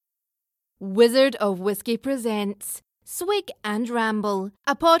Wizard of Whiskey presents Swig and Ramble,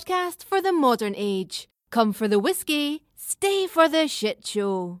 a podcast for the modern age. Come for the whiskey, stay for the shit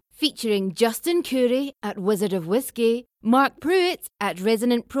show. Featuring Justin Curry at Wizard of Whiskey, Mark Pruitt at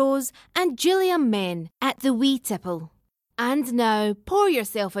Resonant Prose, and Julia Men at The Wee Tipple. And now, pour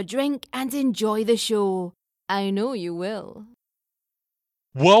yourself a drink and enjoy the show. I know you will.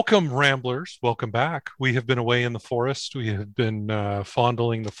 Welcome, Ramblers. Welcome back. We have been away in the forest. We have been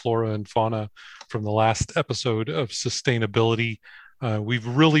fondling the flora and fauna from the last episode of sustainability. We've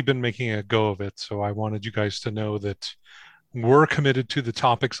really been making a go of it. So I wanted you guys to know that we're committed to the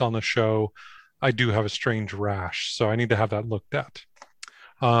topics on the show. I do have a strange rash, so I need to have that looked at.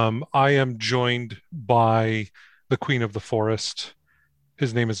 I am joined by the Queen of the Forest.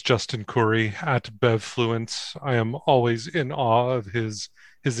 His name is Justin Curry at BevFluence. I am always in awe of his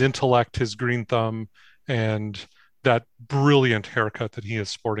intellect, his green thumb, and that brilliant haircut that he is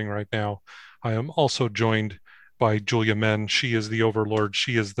sporting right now. I am also joined by Julia Men. She is the overlord.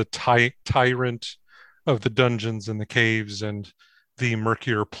 She is the tyrant of the dungeons and the caves and the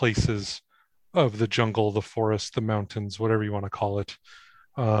murkier places of the jungle, the forest, the mountains, whatever you want to call it.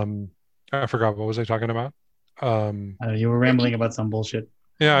 I forgot, what was I talking about? You were rambling about some bullshit.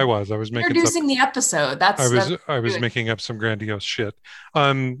 Yeah, I was making introducing the episode. I was making up some grandiose shit.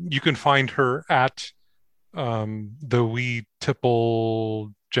 You can find her at the Wee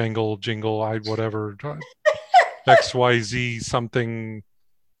Tipple Jingle whatever XYZ something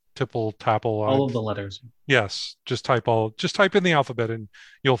Tipple Tapple. All of the letters. Yes, just type in the alphabet and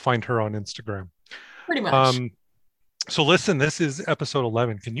you'll find her on Instagram. Pretty much. So listen, this is episode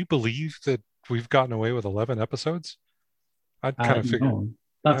 11. Can you believe that we've gotten away with 11 episodes? I'd kind of figure.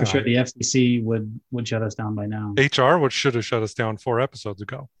 Not for sure the FCC would shut us down by now. HR should have shut us down 4 episodes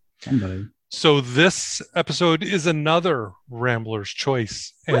ago. Somebody. So this episode is another Rambler's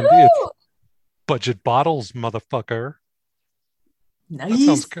Choice, and it's budget bottles, motherfucker.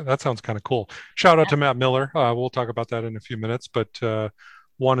 Nice. That sounds kind of cool. Shout out to Matt Miller. We'll talk about that in a few minutes, but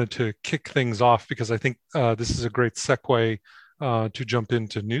wanted to kick things off because I think this is a great segue to jump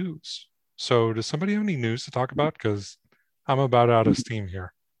into news. So does somebody have any news to talk about? Because I'm about out of steam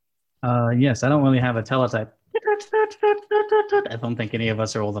here. Yes, I don't really have a teletype. I don't think any of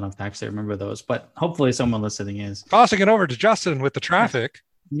us are old enough to actually remember those, but hopefully someone listening is. Tossing it over to Justin with the traffic.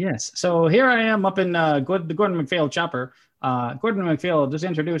 Yes. So here I am up in the Gordon MacPhail chopper. Gordon MacPhail just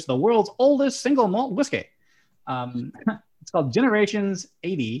introduced the world's oldest single malt whiskey. It's called Generations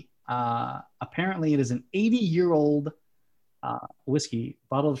 80. Apparently it is an 80-year-old whiskey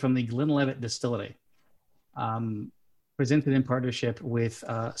bottled from the Glenlivet Distillery. Presented in partnership with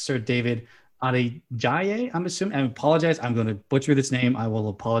Sir David Adjaye, I'm assuming. I apologize. I'm going to butcher this name. I will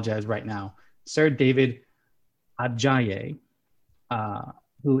apologize right now. Sir David Adjaye,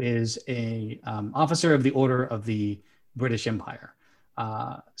 who is a officer of the Order of the British Empire.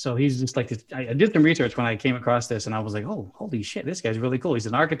 So he's just like this. I did some research when I came across this, and I was like, oh, holy shit, this guy's really cool. He's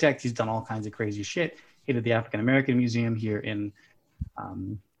an architect. He's done all kinds of crazy shit. He did the African American Museum here in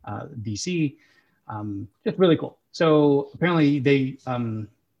DC. Just really cool. So apparently they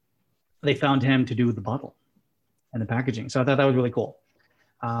found him to do the bottle and the packaging. So I thought that was really cool.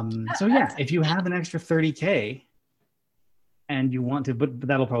 So yeah, if you have an extra $30K and you want to, but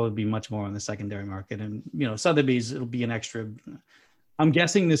that'll probably be much more on the secondary market. And Sotheby's, it'll be an extra. I'm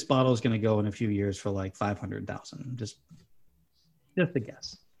guessing this bottle is going to go in a few years for like 500,000. Just a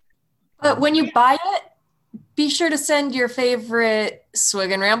guess. But when you buy it, be sure to send your favorite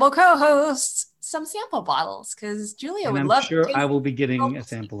Swig and Ramble co-hosts some sample bottles, because Julia would love. I'm sure I will be getting a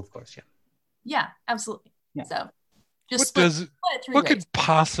sample, of course. Yeah, absolutely. Yeah. So just what could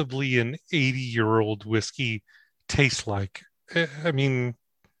possibly an 80-year-old whiskey taste like? I mean,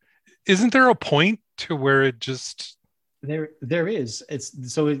 isn't there a point to where it just there is? I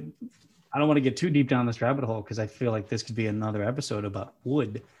don't want to get too deep down this rabbit hole because I feel like this could be another episode about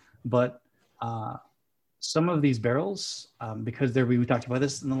wood, but some of these barrels, because we talked about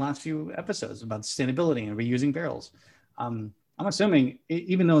this in the last few episodes about sustainability and reusing barrels. I'm assuming,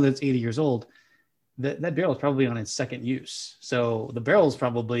 even though that's 80 years old, that barrel is probably on its second use. So the barrel is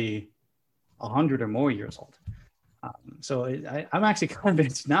probably 100 or more years old. I'm actually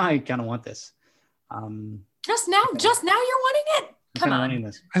convinced now. I kind of want this. Just now you're wanting it. Come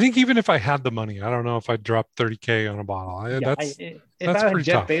on. I think even if I had the money, I don't know if I'd drop $30K on a bottle. That's I had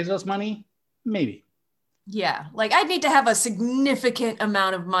Jeff Bezos money, maybe. Yeah, like I'd need to have a significant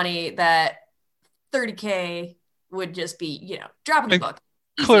amount of money that $30K would just be, dropping the book.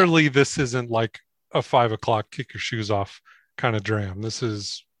 Clearly, this isn't like a 5 o'clock kick your shoes off kind of dram. This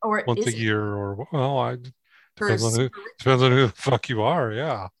is once a year, or depends on who the fuck you are.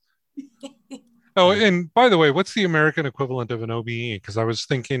 Yeah. Oh, and by the way, what's the American equivalent of an OBE? Because I was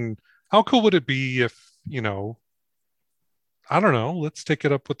thinking, how cool would it be if, I don't know, let's take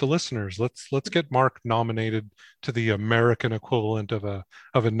it up with the listeners. Let's get Mark nominated to the American equivalent of a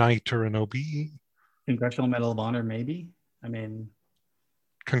knight or an OBE. Congressional Medal of Honor, maybe. I mean,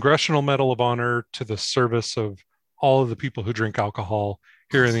 Congressional Medal of Honor to the service of all of the people who drink alcohol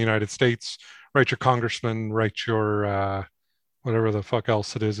here in the United States. Write your congressman, write your whatever the fuck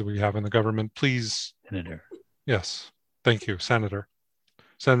else it is that we have in the government. Please. Senator. Yes. Thank you, Senator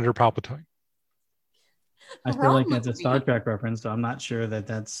Palpatine. I feel like that's a Star Trek reference, so I'm not sure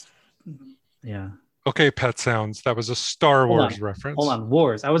that's, yeah. Okay, Pet Sounds. That was a Star Wars reference. Hold on,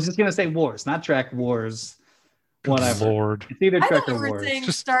 Wars. I was just gonna say Wars, not Trek. Wars. Whatever. Lord. It's either Trek or Wars. It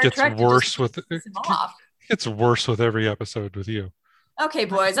just Star gets Trek worse just with it. Gets worse with every episode with you. Okay,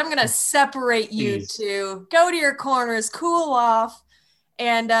 boys, I'm gonna separate you Please. two. Go to your corners, cool off,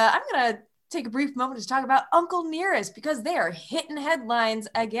 and I'm gonna take a brief moment to talk about Uncle Nearest because they are hitting headlines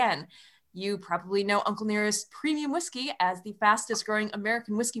again. You probably know Uncle Nearest Premium Whiskey as the fastest growing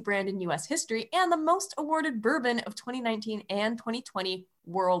American whiskey brand in U.S. history and the most awarded bourbon of 2019 and 2020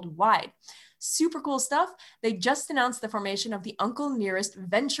 worldwide. Super cool stuff. They just announced the formation of the Uncle Nearest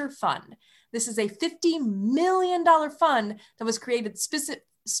Venture Fund. This is a $50 million fund that was created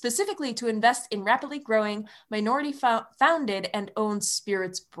specifically to invest in rapidly growing minority founded and owned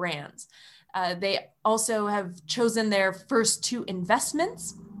spirits brands. They also have chosen their first two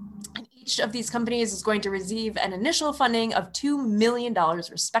investments. And each of these companies is going to receive an initial funding of $2 million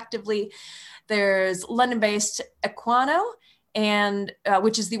respectively. There's London-based Equano, and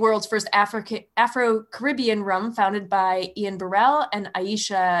which is the world's first Afro-Caribbean rum founded by Ian Burrell and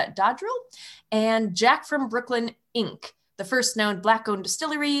Aisha Dadril, and Jack from Brooklyn Inc., the first known Black-owned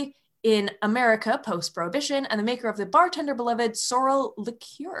distillery in America post-Prohibition, and the maker of the bartender beloved Sorrel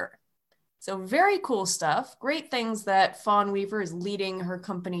liqueur. So very cool stuff. Great things that Fawn Weaver is leading her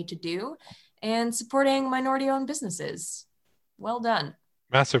company to do and supporting minority-owned businesses. Well done.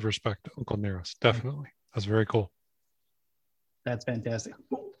 Massive respect to Uncle Nearest. Definitely. That's very cool. That's fantastic.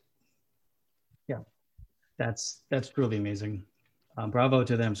 Yeah, that's truly amazing. Bravo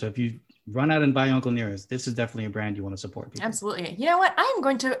to them. So if you run out and buy Uncle Nearest, this is definitely a brand you want to support. People. Absolutely. You know what? I'm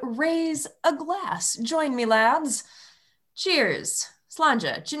going to raise a glass. Join me, lads. Cheers.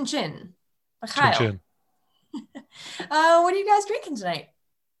 Slanja. Chin chin. Chin chin. What are you guys drinking tonight?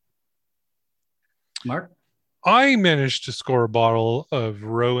 Mark? I managed to score a bottle of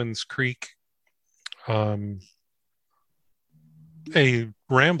Rowan's Creek. A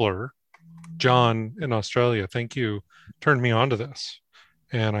Rambler, John in Australia, thank you, turned me on to this.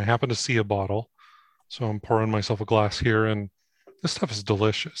 And I happened to see a bottle. So I'm pouring myself a glass here, and this stuff is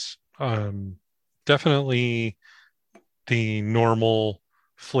delicious. Definitely the normal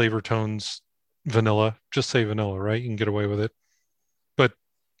flavor tones, vanilla. Just say vanilla, right? You can get away with it. But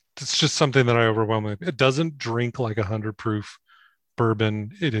it's just something that I overwhelmingly... It doesn't drink like 100 proof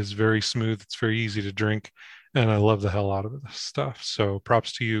bourbon. It is very smooth. It's very easy to drink. And I love the hell out of this stuff. So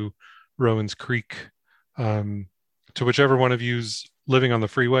props to you, Rowan's Creek. To whichever one of you's living on the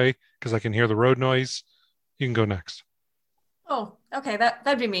freeway, because I can hear the road noise, you can go next. Oh, okay.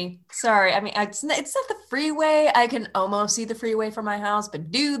 That'd be me. Sorry. I mean, it's not the freeway. I can almost see the freeway from my house, but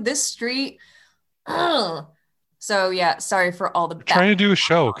dude, this street. Ugh. So yeah, sorry for all the trying to do a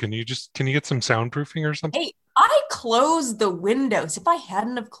show. Can you get some soundproofing or something? Hey, I closed the windows. If I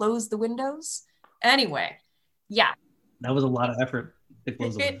hadn't have closed the windows. Anyway. Yeah. That was a lot of effort to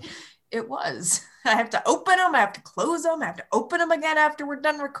close them. It was. I have to open them. I have to close them. I have to open them again after we're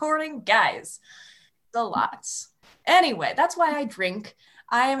done recording. Guys, the lots. Anyway, that's why I drink.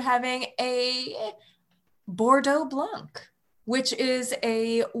 I am having a Bordeaux Blanc, which is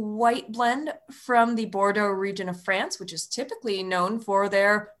a white blend from the Bordeaux region of France, which is typically known for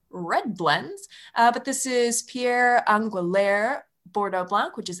their red blends. But this is Pierre Anguillère Bordeaux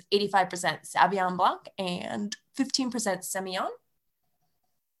Blanc, which is 85% Sauvignon Blanc and 15% Semillon.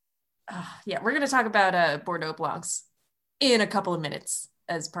 Yeah, we're going to talk about Bordeaux Blancs in a couple of minutes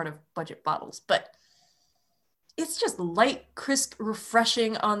as part of budget bottles, but it's just light, crisp,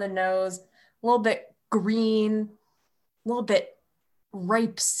 refreshing on the nose, a little bit green, a little bit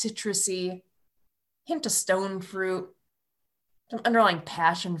ripe, citrusy, hint of stone fruit, some underlying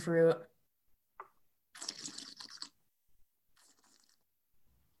passion fruit.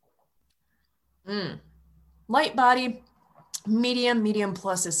 Light body, medium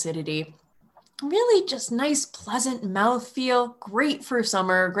plus acidity. Really just nice, pleasant mouthfeel. Great for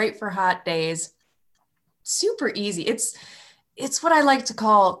summer, great for hot days. Super easy. It's what I like to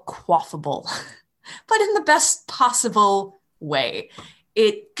call quaffable, but in the best possible way.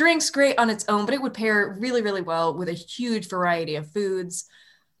 It drinks great on its own, but it would pair really, really well with a huge variety of foods.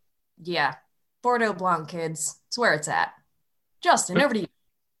 Yeah, Bordeaux Blanc, kids. It's where it's at. Justin, over to you.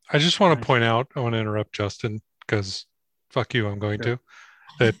 I just want to point out, I want to interrupt Justin because fuck you, I'm going Sure. to,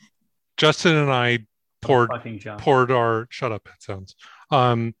 that Justin and I poured Fucking job. our, shut up, it sounds.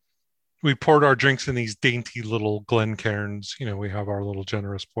 We poured our drinks in these dainty little Glencairns. You know, we have our little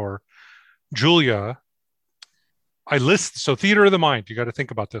generous pour. Julia, so theater of the mind, you got to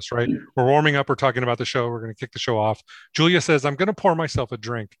think about this, right? We're warming up, we're talking about the show, we're going to kick the show off. Julia says, I'm going to pour myself a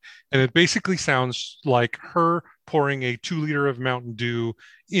drink. And it basically sounds like her pouring a 2 liter of Mountain Dew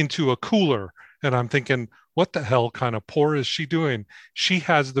into a cooler. And I'm thinking, what the hell kind of pour is she doing? She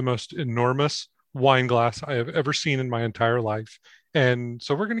has the most enormous wine glass I have ever seen in my entire life. And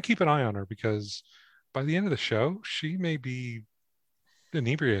so we're going to keep an eye on her because by the end of the show, she may be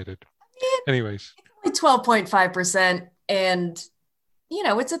inebriated. Anyways. 12.5%. And, you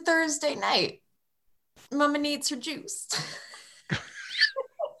know, it's a Thursday night. Mama needs her juice.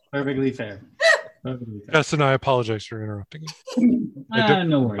 Perfectly fair. Perfectly fair. Justin, I apologize for interrupting you.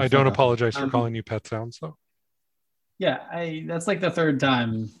 No worries. I don't Fuck off. apologize for calling you Pet Sounds, though. Yeah, that's like the third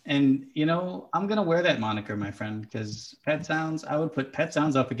time. And, you know, I'm going to wear that moniker, my friend, because Pet Sounds, I would put Pet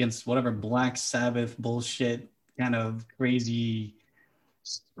Sounds up against whatever Black Sabbath bullshit kind of crazy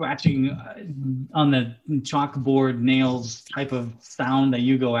scratching on the chalkboard nails type of sound that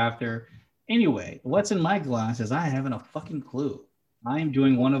you go after. Anyway, what's in my glass is I haven't a fucking clue. I am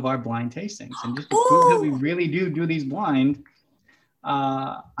doing one of our blind tastings. And just to prove that we really do these blind,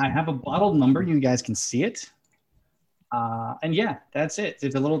 I have a bottle number. You guys can see it. And yeah, that's it.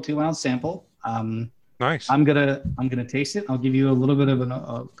 It's a little 2-ounce sample. Nice. I'm gonna taste it. I'll give you a little bit of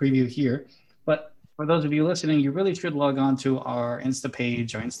a preview here. But for those of you listening, you really should log on to our Insta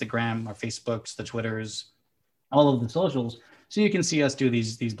page, our Instagram, our Facebooks, the Twitters, all of the socials, so you can see us do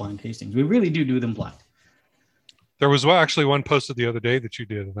these blind tastings. We really do them blind. There was actually one posted the other day that you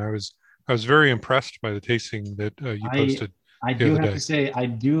did, and I was very impressed by the tasting that you posted. I do have to say, I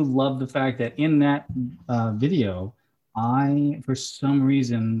do love the fact that in that video, I, for some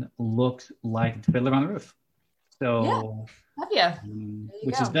reason, looked like the Fiddler on the Roof. So, Yeah.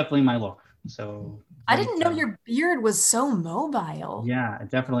 Which is definitely my look. So I didn't know your beard was so mobile. Yeah,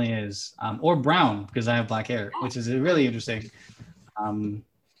 it definitely is. Or brown, because I have black hair, which is really interesting.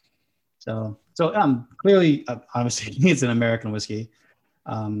 So clearly, obviously, it's an American whiskey.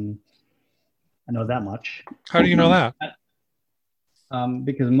 I know that much. How do you know that?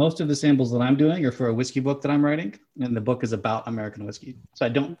 Because most of the samples that I'm doing are for a whiskey book that I'm writing, and the book is about American whiskey. So I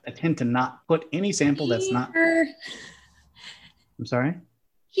tend to not put any sample that's not. I'm sorry?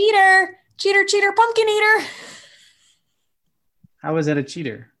 Cheater, pumpkin eater. How is that a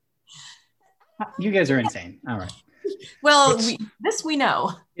cheater? You guys are insane. All right. Well, we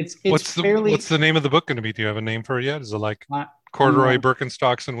know. It's what's the name of the book going to be? Do you have a name for it yet? Is it like Corduroy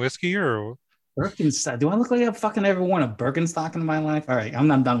Birkenstocks and Whiskey, or Birkenstock? Do I look like I've fucking ever worn a Birkenstock in my life? All right, I'm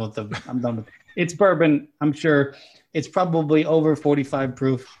done with it's bourbon. I'm sure it's probably over 45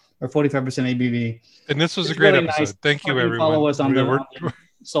 proof or 45% ABV. And this was a great episode. Nice. Thank you, everyone. Follow us on the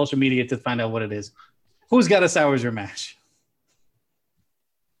social media to find out what it is. Who's got a sours or mash?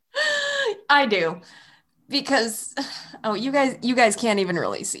 I do. Because you guys can't even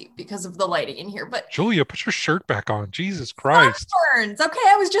really see because of the lighting in here. But Julia, put your shirt back on. Jesus Christ. Sunburns. Okay,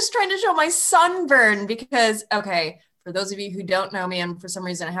 I was just trying to show my sunburn because for those of you who don't know me and for some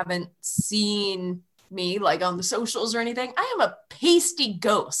reason haven't seen me like on the socials or anything, I am a pasty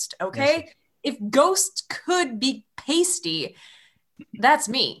ghost. Okay, yes. If ghosts could be pasty, that's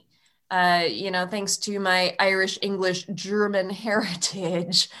me. Thanks to my Irish, English, German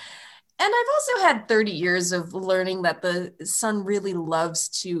heritage. And I've also had 30 years of learning that the sun really loves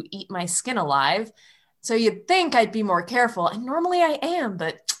to eat my skin alive. So you'd think I'd be more careful. And normally I am,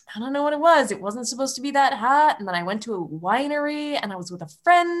 but I don't know what it was. It wasn't supposed to be that hot. And then I went to a winery and I was with a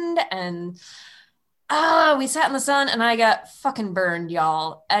friend and we sat in the sun and I got fucking burned,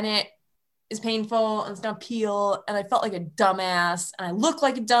 y'all. And it is painful and it's gonna peel. And I felt like a dumbass and I look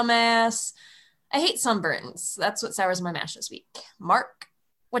like a dumbass. I hate sunburns. That's what sours my mash this week. Mark,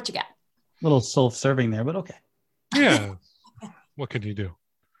 what you got? Little self-serving there, but okay. Yeah. What can you do?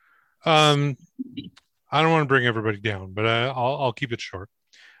 I don't want to bring everybody down, but I'll keep it short.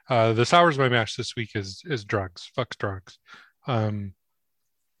 The sours my mash this week is drugs. Fuck drugs. I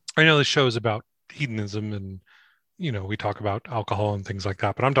know this show is about hedonism and we talk about alcohol and things like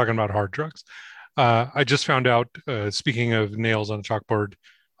that, but I'm talking about hard drugs. I just found out, speaking of nails on a chalkboard,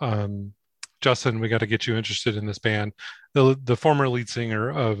 Justin, we got to get you interested in this band. The former lead singer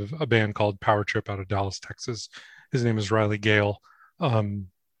of a band called Power Trip out of Dallas, Texas. His name is Riley Gale.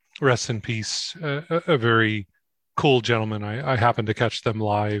 rest in peace, a very cool gentleman. I happened to catch them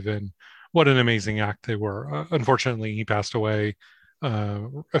live, and what an amazing act they were. Unfortunately, he passed away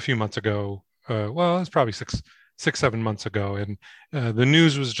a few months ago. Well, it's probably 7 months ago, and the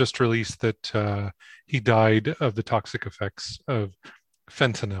news was just released that he died of the toxic effects of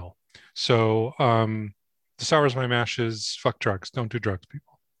fentanyl. So the sours my mash is fuck drugs. Don't do drugs,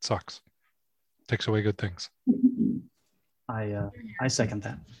 people. It sucks. Takes away good things. I second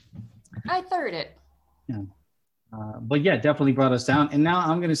that. I third it. Yeah. But yeah, definitely brought us down. And now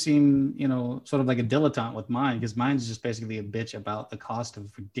I'm going to seem, sort of like a dilettante with mine, because mine's just basically a bitch about the cost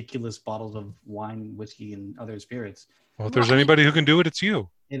of ridiculous bottles of wine, whiskey, and other spirits. Well, if there's anybody who can do it, it's you.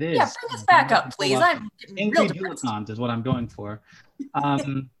 It is. Yeah, bring us back up, please. I'm angry dilettante is what I'm going for.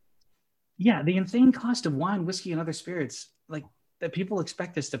 Yeah, the insane cost of wine, whiskey, and other spirits, like that people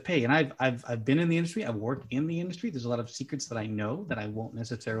expect us to pay. And I've been in the industry. I've worked in the industry. There's a lot of secrets that I know that I won't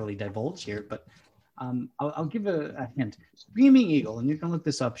necessarily divulge here, but I'll give a hint. Screaming Eagle, and you can look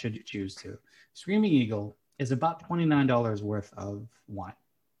this up should you choose to. Screaming Eagle is about $29 worth of wine.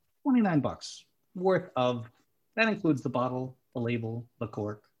 $29 worth of, that includes the bottle, the label, the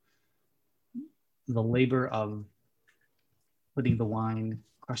cork, the labor of putting the wine,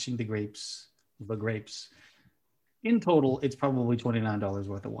 crushing the grapes. In total, it's probably $29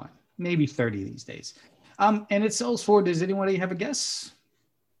 worth of wine, maybe 30 these days. And it sells for, does anybody have a guess?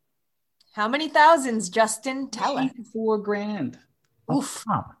 How many thousands, Justin? Tell us. $4,000. Oof.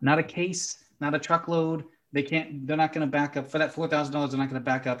 Not a case, not a truckload. They're not going to back up for that $4,000. They're not going to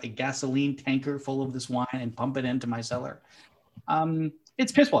back up a gasoline tanker full of this wine and pump it into my cellar.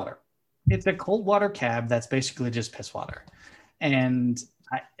 It's piss water. It's a cold water cab that's basically just piss water. And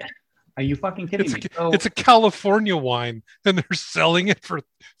are you fucking kidding me? It's a California wine, and they're selling it for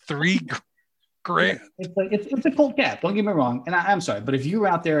 $3,000. It's a cold cab. Don't get me wrong. And I'm sorry, but if you're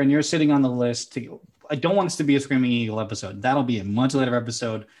out there and you're sitting on the list, I don't want this to be a Screaming Eagle episode. That'll be a much later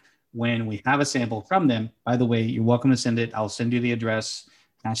episode when we have a sample from them. By the way, you're welcome to send it. I'll send you the address.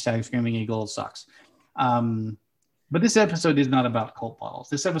 # Screaming Eagle sucks. But this episode is not about cult bottles.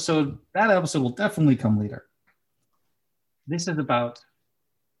 That episode will definitely come later. This is about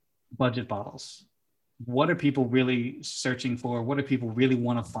budget bottles. What are people really searching for? What do people really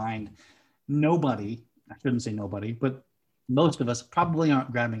want to find? Nobody, I shouldn't say nobody, but most of us probably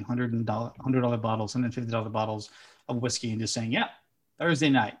aren't grabbing $100 bottles, $150 bottles of whiskey and just saying, yeah, Thursday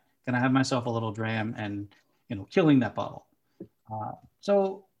night, gonna have myself a little dram and, killing that bottle.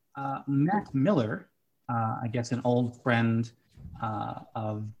 So Matt Miller, I guess an old friend of,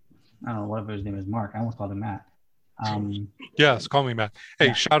 I don't know, whatever his name is, Mark. I almost called him Matt. Yes, call me Matt.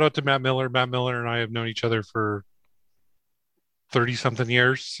 Hey, Shout out to Matt Miller. Matt Miller and I have known each other for 30-something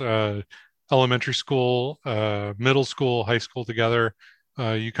years. Elementary school, middle school, high school together.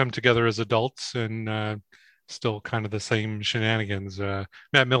 You come together as adults and still kind of the same shenanigans.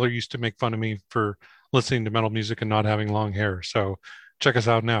 Matt Miller used to make fun of me for listening to metal music and not having long hair. So check us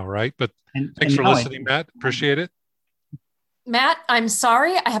out now, right? But thanks for listening, Matt. Appreciate it. Matt, I'm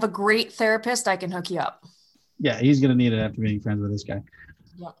sorry. I have a great therapist. I can hook you up. Yeah, he's gonna need it after being friends with this guy.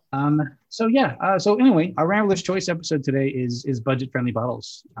 Yeah. So anyway, our Rambler's Choice episode today is budget-friendly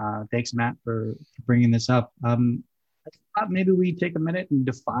bottles. Thanks, Matt, for bringing this up. I thought maybe we take a minute and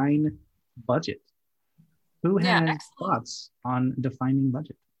define budget. Who has thoughts on defining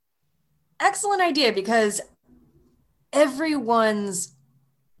budget? Excellent idea, because everyone's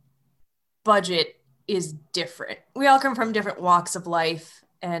budget is different. We all come from different walks of life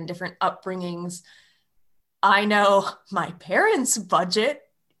and different upbringings. I know my parents' budget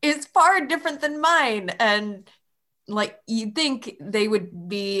is far different than mine. And like, you'd think they would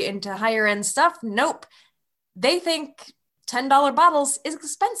be into higher end stuff. Nope. They think $10 bottles is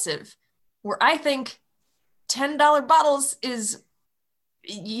expensive, where I think $10 bottles is,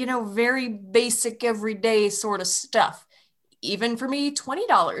 very basic everyday sort of stuff. Even for me,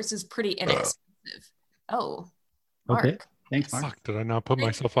 $20 is pretty inexpensive. Oh, Mark. Okay. Thanks, Mark. Fuck, did I not put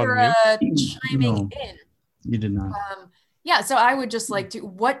Thanks myself for, on mute? chiming No. in. You did not. So I would just like to,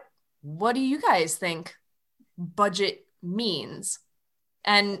 what do you guys think budget means?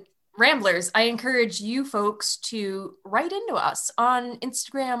 And Ramblers, I encourage you folks to write into us on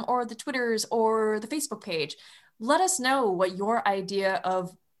Instagram or the Twitters or the Facebook page. Let us know what your idea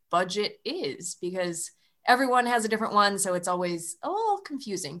of budget is, because everyone has a different one. So it's always a little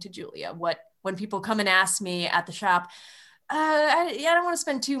confusing to Julia when people come and ask me at the shop, I don't want to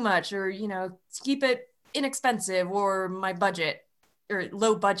spend too much, or, keep it inexpensive, or my budget, or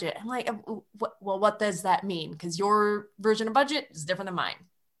low budget. I'm like, what does that mean? Because your version of budget is different than mine.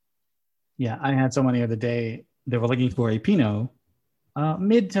 Yeah, I had someone the other day, they were looking for a Pinot,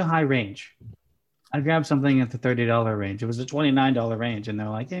 mid to high range. I grabbed something at the $30 range. It was a $29 range, and they're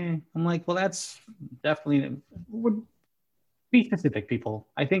like, "Eh." I'm like, "Well, that's definitely would be specific, people.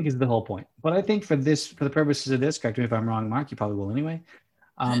 I think is the whole point. But I think for the purposes of this, correct me if I'm wrong, Mark. You probably will anyway.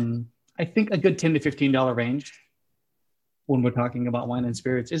 I think a good $10 to $15 range when we're talking about wine and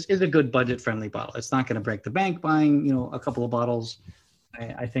spirits is a good budget-friendly bottle. It's not going to break the bank buying, a couple of bottles.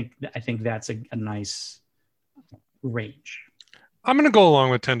 I think that's a nice range. I'm going to go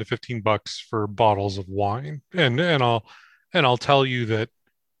along with 10 to 15 bucks for bottles of wine. And I'll tell you that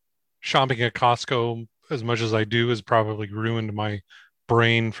shopping at Costco as much as I do has probably ruined my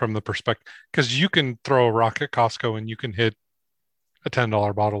brain from the perspective, because you can throw a rock at Costco and you can hit a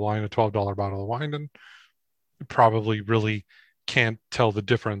 $10 bottle of wine, a $12 bottle of wine, and probably really can't tell the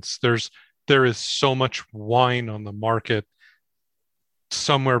difference. There is so much wine on the market,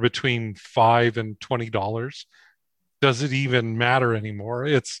 somewhere between $5 and $20. Does it even matter anymore?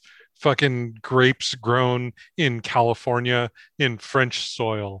 It's fucking grapes grown in California in French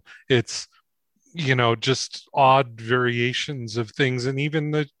soil. It's just odd variations of things, and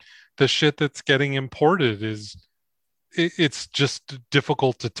even the shit that's getting imported it's just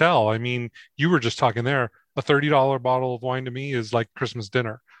difficult to tell. I mean, you were just talking there, a $30 bottle of wine to me is like Christmas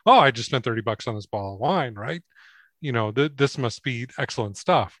dinner. Oh, I just spent $30 on this bottle of wine, right? This must be excellent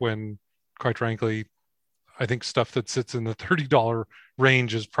stuff, when quite frankly, I think stuff that sits in the $30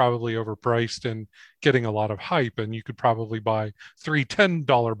 range is probably overpriced and getting a lot of hype, and you could probably buy 3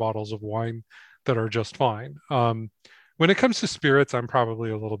 $10 bottles of wine that are just fine. When it comes to spirits, I'm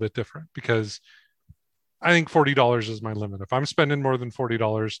probably a little bit different, because I think $40 is my limit. If I'm spending more than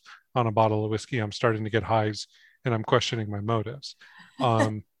 $40 on a bottle of whiskey, I'm starting to get hives and I'm questioning my motives.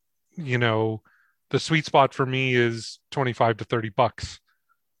 The sweet spot for me is 25 to 30 bucks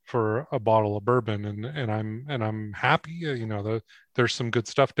for a bottle of bourbon, and I'm happy. There's some good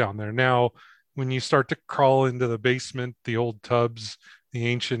stuff down there. Now, when you start to crawl into the basement, the old tubs, the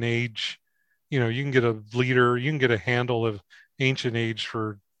ancient age, you can get a liter, you can get a handle of ancient age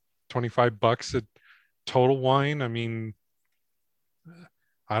for 25 bucks at Total Wine. I mean,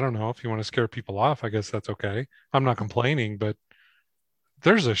 I don't know, if you want to scare people off, I guess that's okay. I'm not complaining, but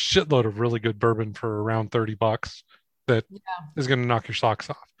there's a shitload of really good bourbon for around 30 bucks that is going to knock your socks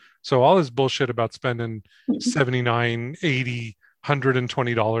off. So all this bullshit about spending $79, $80,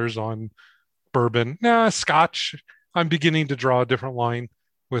 $120 on bourbon, Scotch, I'm beginning to draw a different line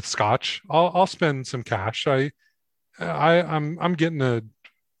with Scotch. I'll spend some cash. I'm getting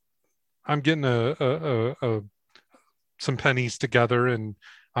some pennies together, and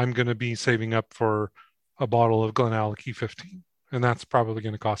I'm going to be saving up for a bottle of Glenallachie 15, and that's probably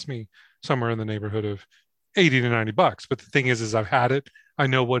going to cost me somewhere in the neighborhood of 80 to 90 bucks. But the thing is I've had it, I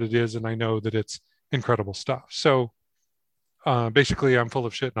know what it is, and I know that it's incredible stuff. So basically, I'm full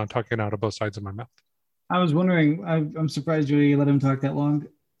of shit and I'm talking out of both sides of my mouth. I was wondering, I'm surprised you let him talk that long.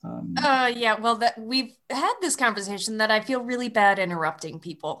 Yeah, well, we've had this conversation that I feel really bad interrupting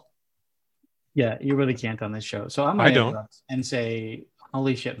people. Yeah, you really can't on this show. So I'm going to interrupt and say,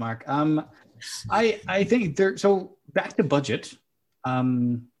 holy shit, Mark. I think so back to budget.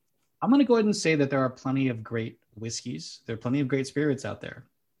 I'm going to go ahead and say that there are plenty of great whiskeys. There are plenty of great spirits out there.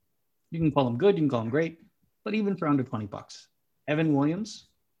 You can call them good, you can call them great, but even for under 20 bucks. Evan Williams,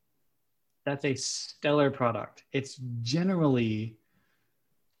 that's a stellar product. It's generally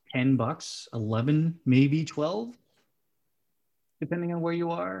 10 bucks, 11, maybe 12, depending on where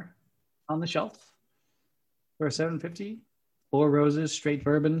you are on the shelf for a $7.50. Four Roses, straight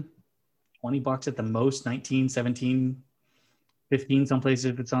bourbon, 20 bucks at the most, 19, 17, 15 some places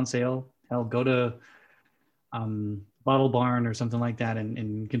if it's on sale. Hell, go to Bottle Barn or something like that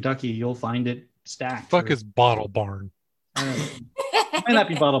in Kentucky. You'll find it stacked. Fuck is Bottle Barn? It might not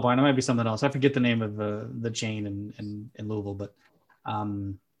be Bottle Barn. It might be something else. I forget the name of the chain in Louisville, but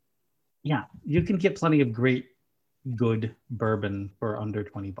yeah, you can get plenty of great, good bourbon for under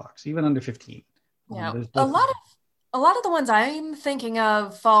 20 bucks, even under 15. Yeah, a lot of the ones I'm thinking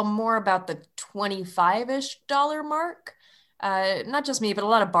of fall more about the $25-ish mark. Not just me, but a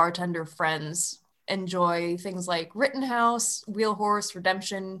lot of bartender friends enjoy things like Rittenhouse, Wheelhorse,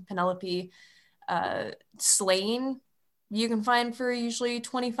 Redemption, Penelope, Slane. You can find for usually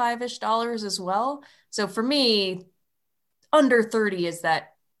 $25-ish as well. So for me, under 30 is that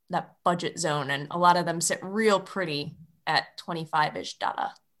budget zone, and a lot of them sit real pretty at $25-ish.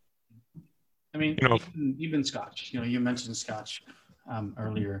 I mean, even Scotch. You mentioned Scotch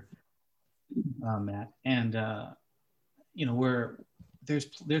earlier, Matt, and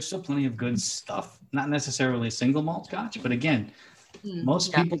there's still plenty of good stuff. Not necessarily single malt Scotch, but again,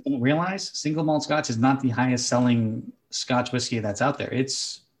 most people don't realize single malt Scotch is not the highest selling Scotch whiskey that's out there.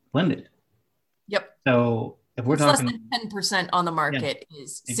 It's blended. Yep. So if we're It's talking less than 10% on the market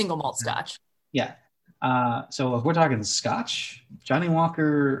is single malt Scotch. Yeah. So if we're talking Scotch, Johnny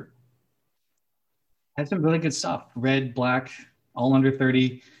Walker has some really good stuff. Red, black, all under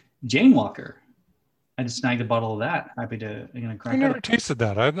 30. Jane Walker. I just snagged a bottle of that. Happy to crack I it never open. tasted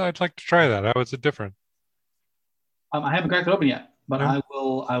that. I'd like to try that. How is it different? I haven't cracked it open yet, but Yeah.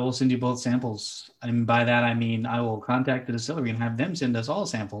 I will send you both samples. And by that I mean I will contact the distillery and have them send us all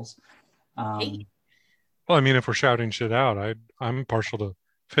samples. Hey. Well, I mean, if we're shouting shit out, I'm partial to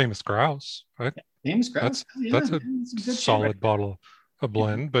Famous Grouse. Famous Grouse. That's a solid bottle of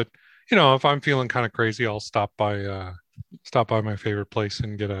blend. But if I'm feeling kind of crazy, I'll stop by my favorite place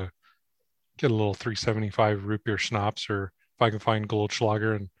and get a little 375 root beer schnapps, or if I can find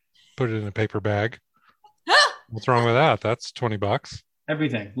Goldschlager and put it in a paper bag. What's wrong with that? That's $20.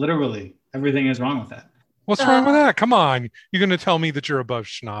 Everything, literally everything is wrong with that. What's wrong with that? Come on, you're going to tell me that you're above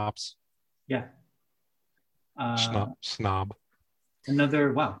schnapps? Yeah. Snob.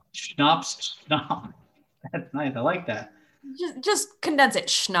 Another schnapps. That's nice. I like that. Just condense it.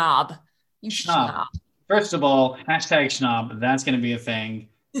 Schnob. You schnob. First of all, hashtag schnob. That's going to be a thing.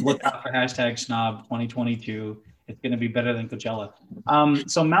 Look out for hashtag schnob 2022. It's going to be better than Coachella.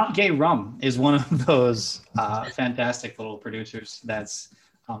 So Mount Gay Rum is one of those fantastic little producers. That's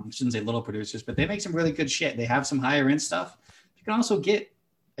shouldn't say little producers, but they make some really good shit. They have some higher end stuff. You can also get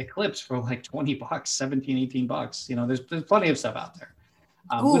Eclipse for like $20, 17, $18. There's plenty of stuff out there.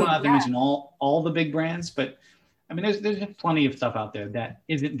 We don't have to mention all the big brands, but I mean, there's just plenty of stuff out there that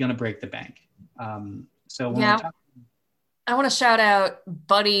isn't going to break the bank. So when we're talking, I want to shout out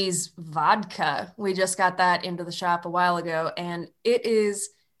Buddy's Vodka. We just got that into the shop a while ago, and it is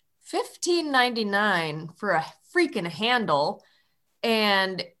 $15.99 for a freaking handle,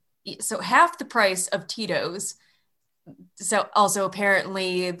 and so half the price of Tito's. So also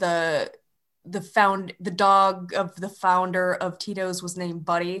apparently the dog of the founder of Tito's was named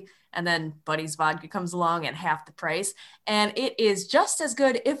Buddy, and then Buddy's Vodka comes along at half the price, and it is just as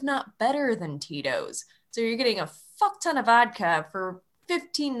good, if not better, than Tito's. So you're getting a fuck ton of vodka for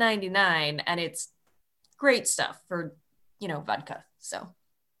 $15.99, and it's great stuff for vodka. So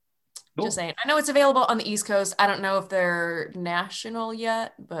cool. Just saying. I know it's available on the East Coast. I don't know if they're national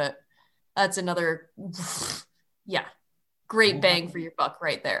yet, but that's another great bang for your buck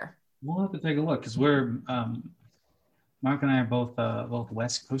right there. We'll have to take a look because we're Mark and I are both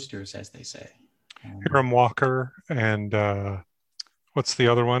West Coasters, as they say. Hiram Walker and what's the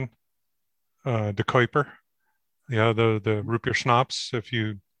other one? De Kuiper. Yeah, the root beer schnapps. If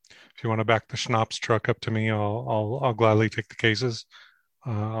you want to back the schnapps truck up to me, I'll gladly take the cases.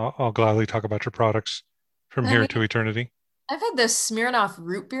 I'll gladly talk about your products from here to eternity. I've had the Smirnoff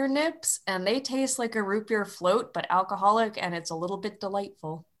root beer nips, and they taste like a root beer float, but alcoholic, and it's a little bit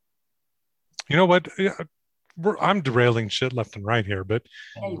delightful. You know what? I'm derailing shit left and right here, but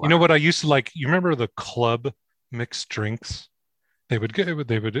you know what I used to like? You remember the club mixed drinks?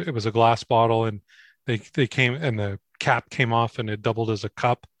 It was a glass bottle, and they came, and the cap came off and it doubled as a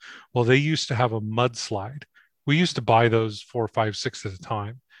cup. Well, they used to have a mudslide. We used to buy those 4, 5, 6 at a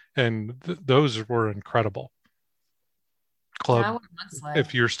time, and those were incredible. Club,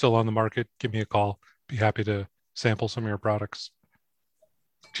 if you're still on the market, give me a call. Be happy to sample some of your products.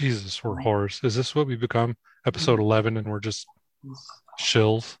 Jesus, we're whores. Is this what we become? Episode 11, and we're just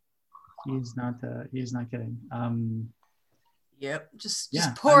shills. He's not kidding. Yep, just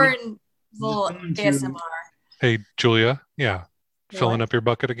pouring little ASMR. Hey, Julia, filling up your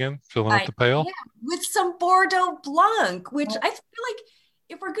bucket again? Filling up the pail? Yeah, with some Bordeaux Blanc, which I feel like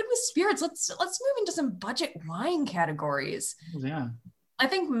if we're good with spirits, let's move into some budget wine categories. Yeah. I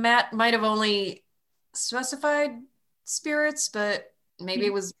think Matt might have only specified spirits, but maybe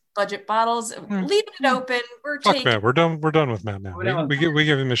it was budget bottles. Leaving it open. Matt. We're done with Matt now. We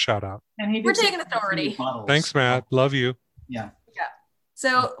give him a shout out. And we're taking authority. Thanks, Matt. Love you. Yeah.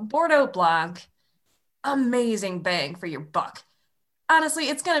 So Bordeaux Blanc, amazing bang for your buck. Honestly,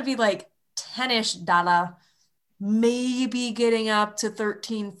 it's gonna be like $10-ish, maybe getting up to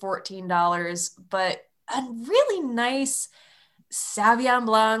 $13, $14, but a really nice Sauvignon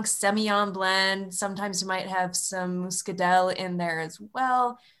Blanc, Semillon blend. Sometimes you might have some Muscadel in there as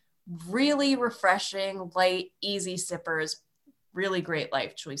well. Really refreshing, light, easy sippers. Really great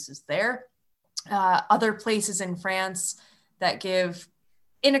life choices there. Other places in France that give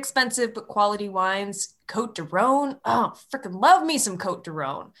inexpensive but quality wines. Côte de Rhône. Oh, freaking love me some Côte de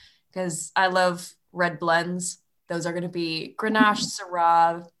Rhône because I love red blends. Those are going to be Grenache,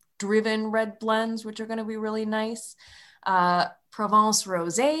 Syrah, driven red blends, which are going to be really nice. Provence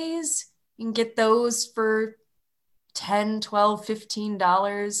rosés, you can get those for $10, $12,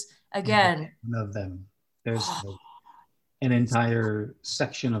 $15. Again, One of them. There's an entire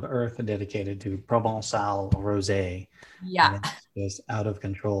section of Earth dedicated to Provençal rosé. yeah. And it's just out of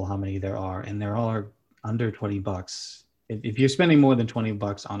control how many there are, and they're all under $20. If you're spending more than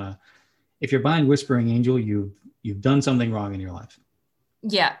 $20 on if you're buying Whispering Angel, you've done something wrong in your life.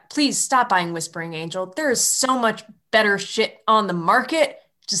 Yeah, please stop buying Whispering Angel. There is so much better shit on the market.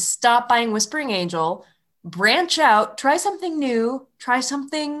 Just stop buying Whispering Angel. Branch out, try something new, try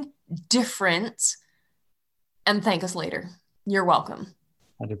something different, and thank us later. You're welcome.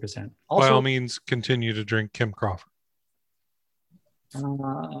 100%. By all means, continue to drink Kim Crawford.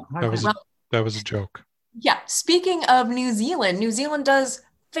 That was a joke. Yeah, speaking of New Zealand does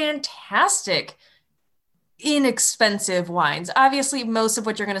fantastic, inexpensive wines. Obviously, most of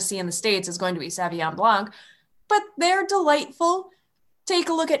what you're going to see in the States is going to be Sauvignon Blanc, but they're delightful. Take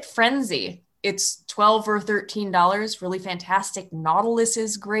a look at Frenzy. It's $12 or $13, really fantastic. Nautilus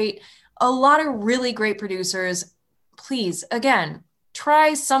is great. A lot of really great producers. Please, again,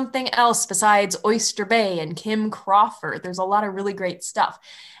 try something else besides Oyster Bay and Kim Crawford. There's a lot of really great stuff.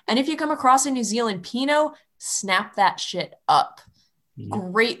 And if you come across a New Zealand Pinot, snap that shit up. Yeah.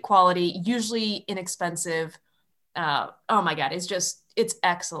 Great quality, usually inexpensive. Oh my God, it's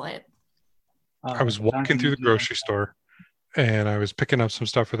excellent. I was walking through the grocery store and I was picking up some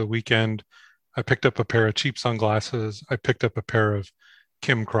stuff for the weekend. I picked up a pair of cheap sunglasses. I picked up a pair of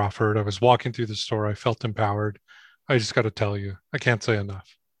Kim Crawford. I was walking through the store. I felt empowered. I just got to tell you, I can't say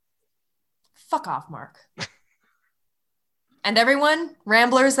enough. Fuck off, Mark. And everyone,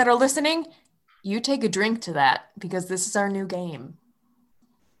 ramblers that are listening, you take a drink to that because this is our new game.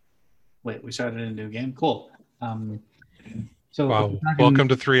 Wait, we started a new game? Cool. So wow, welcome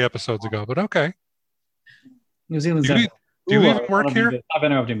to 3 episodes ago, but okay. New Zealand's do you even work here? Stop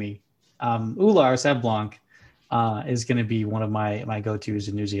interrupting me. Ular Sauv Blanc is going to be one of my go-tos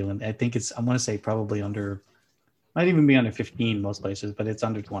in New Zealand. I think I want to say probably might even be under 15 most places, but it's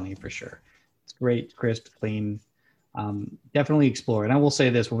under 20 for sure. It's great, crisp, clean. Definitely explore. And I will say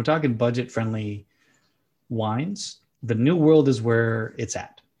this, when we're talking budget-friendly wines, the New World is where it's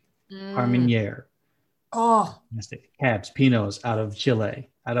at. Carmenere. Oh. Cabs, Pinots out of Chile,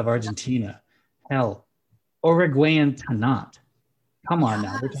 out of Argentina. Hell, Uruguayan Tannat. Come on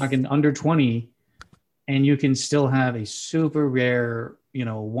now. We're talking under 20, and you can still have a super rare,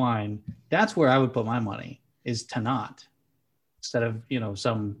 wine. That's where I would put my money, is Tannat. Instead of,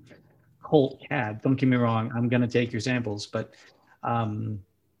 some Colt cab. Don't get me wrong, I'm gonna take your samples, but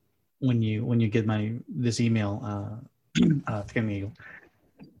when you get this email,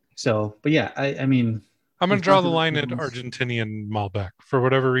 so, but yeah, I mean, I'm gonna draw the line at Argentinian Malbec for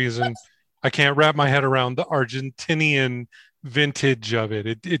whatever reason. I can't wrap my head around the Argentinian vintage of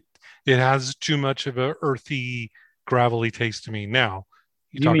it. It has too much of a earthy, gravelly taste to me. Now,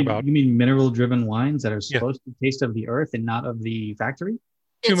 you mean mineral-driven wines that are supposed to taste of the earth and not of the factory?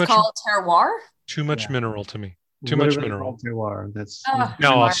 It's called terroir. Too much mineral to me. Too much mineral. Terroir. That's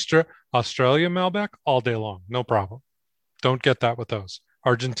now Australia Malbec all day long, no problem. Don't get that with those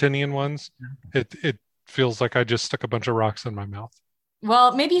Argentinian ones. It feels like I just stuck a bunch of rocks in my mouth.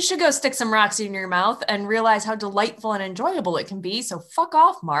 Well, maybe you should go stick some rocks in your mouth and realize how delightful and enjoyable it can be. So fuck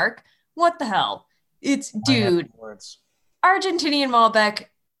off, Mark. What the hell? Argentinian Malbec,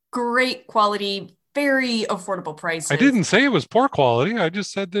 great quality, very affordable prices. I didn't say it was poor quality. I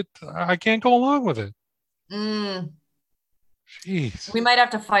just said that I can't go along with it. Jeez. We might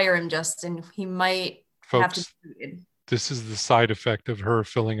have to fire him, Justin. He might have to. This is the side effect of her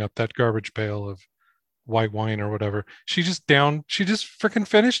filling up that garbage pail of white wine or whatever. She just freaking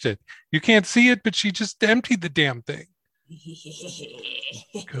finished it. You can't see it, but she just emptied the damn thing.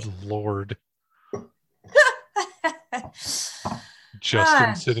 Good Lord.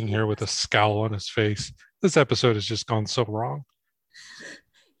 Justin sitting here with a scowl on his face. This episode has just gone so wrong.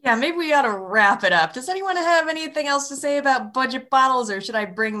 Yeah, maybe we ought to wrap it up. Does anyone have anything else to say about budget bottles, or should I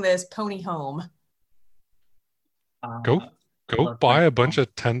bring this pony home? Go buy a bunch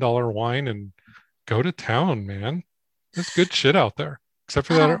of $10 wine and go to town, man. There's good shit out there, except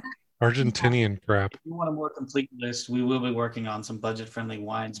for that Argentinian crap. If you want a more complete list, we will be working on some budget-friendly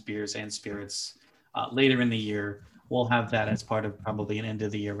wines, beers, and spirits later in the year. We'll have that as part of probably an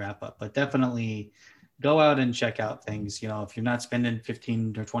end-of-the-year wrap-up. But definitely go out and check out things. If you're not spending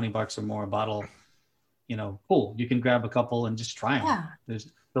 $15 or $20 or more a bottle, cool. You can grab a couple and just try them. Yeah.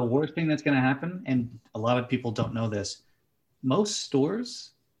 There's the worst thing that's going to happen, and a lot of people don't know this. Most stores,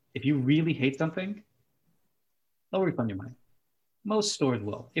 if you really hate something, they'll refund your money. Most stores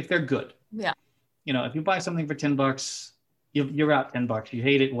will, if they're good. Yeah. If you buy something for $10, you're out $10. You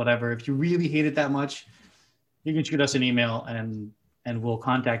hate it, whatever. If you really hate it that much, You can shoot us an email and we'll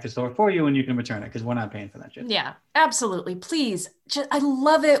contact the store for you and you can return it because we're not paying for that shit. Yeah, absolutely. Please. I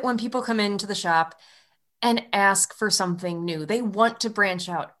love it when people come into the shop and ask for something new. They want to branch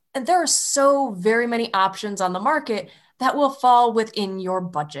out. And there are so very many options on the market that will fall within your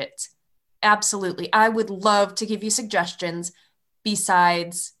budget. Absolutely. I would love to give you suggestions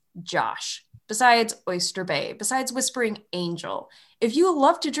besides Josh, besides Oyster Bay, besides Whispering Angel. If you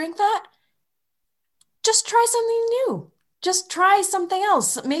love to drink that, just try something new. Just try something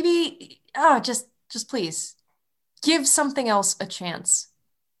else. Maybe, just please give something else a chance.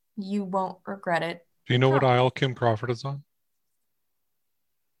 You won't regret it. Do you know what aisle Kim Crawford is on?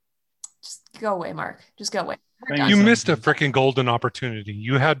 Just go away, Mark. Just go away. You missed a freaking golden opportunity.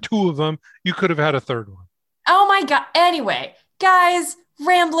 You had 2 of them. You could have had a 3rd one. Oh my God. Anyway, guys,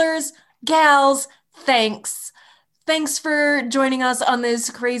 ramblers, gals, thanks. Thanks for joining us on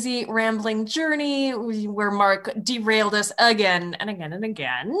this crazy rambling journey where Mark derailed us again and again and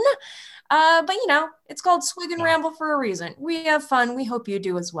again. But it's called Swig and Ramble for a reason. We have fun. We hope you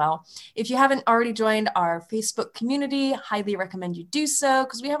do as well. If you haven't already joined our Facebook community, highly recommend you do so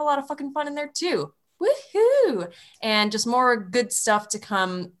because we have a lot of fucking fun in there too. Woohoo! And just more good stuff to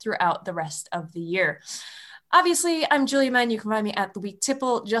come throughout the rest of the year. Obviously, I'm Julia Mann. You can find me at The Week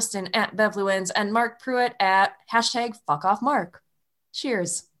Tipple, Justin at Bevlewins, and Mark Pruitt at #FuckOffMark.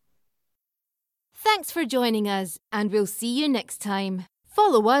 Cheers. Thanks for joining us, and we'll see you next time.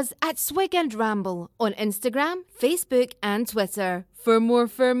 Follow us at Swig and Ramble on Instagram, Facebook, and Twitter for more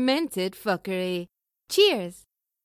fermented fuckery. Cheers!